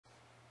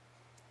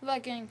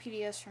about getting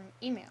PDFs from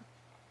email.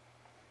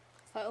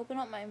 If I open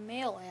up my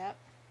mail app,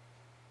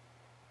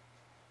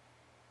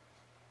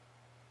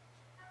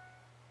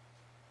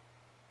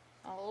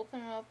 I'll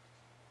open up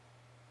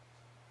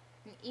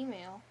an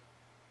email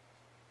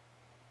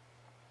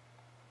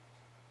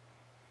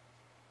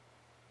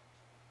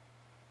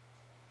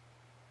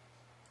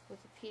with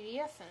a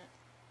PDF in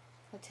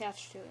it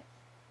attached to it.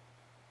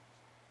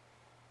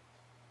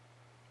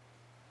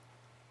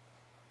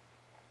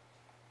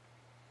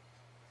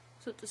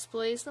 So it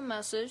displays the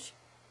message.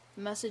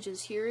 The message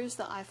is, here is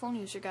the iPhone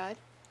user guide.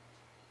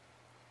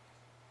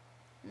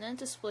 And then it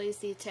displays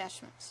the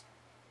attachments.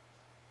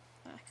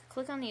 I can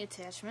click on the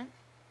attachment.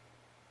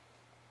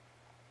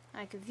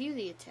 I can view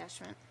the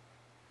attachment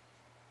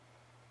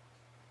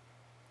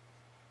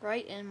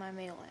right in my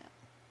mail app.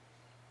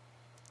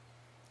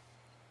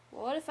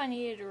 Well, what if I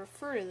needed to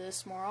refer to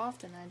this more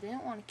often? I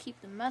didn't want to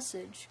keep the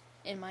message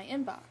in my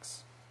inbox.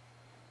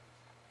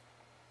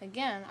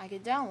 Again, I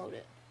could download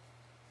it.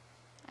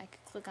 I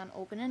could click on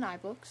Open in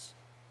iBooks.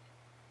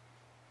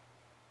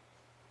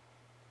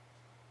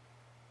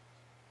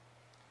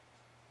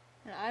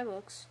 And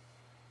iBooks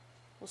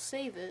will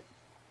save it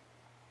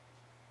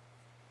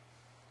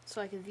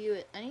so I can view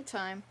it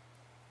anytime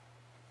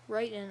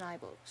right in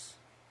iBooks.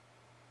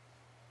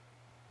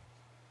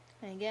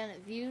 And again,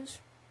 it views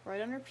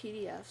right under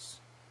PDFs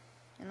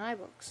in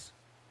iBooks.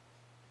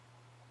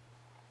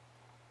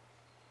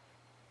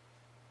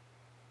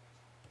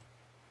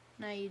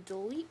 Now you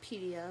delete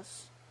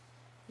PDFs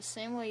the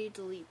same way you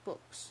delete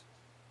books.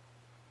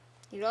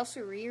 You'd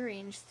also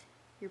rearrange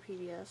your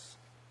PDFs.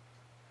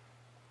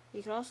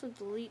 You can also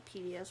delete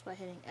PDFs by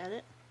hitting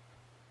Edit,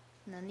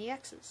 and then the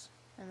X's,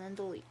 and then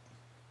Delete.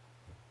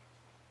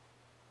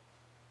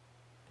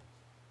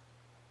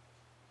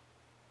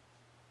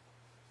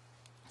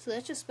 So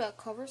that just about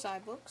covers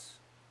iBooks.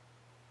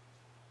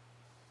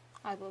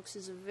 iBooks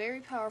is a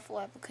very powerful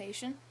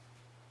application.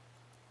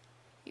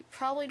 You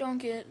probably don't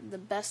get the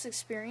best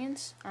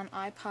experience on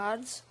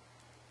iPods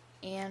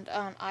and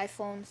on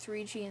iPhone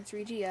 3G and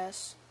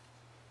 3GS.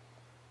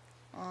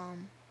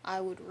 I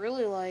would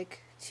really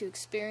like to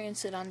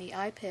experience it on the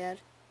iPad,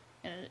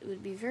 and it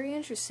would be very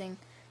interesting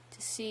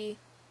to see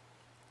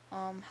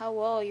how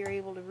well you're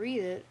able to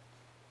read it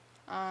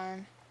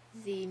on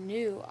the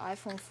new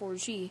iPhone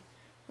 4G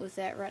with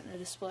that Retina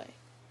display.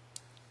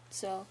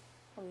 So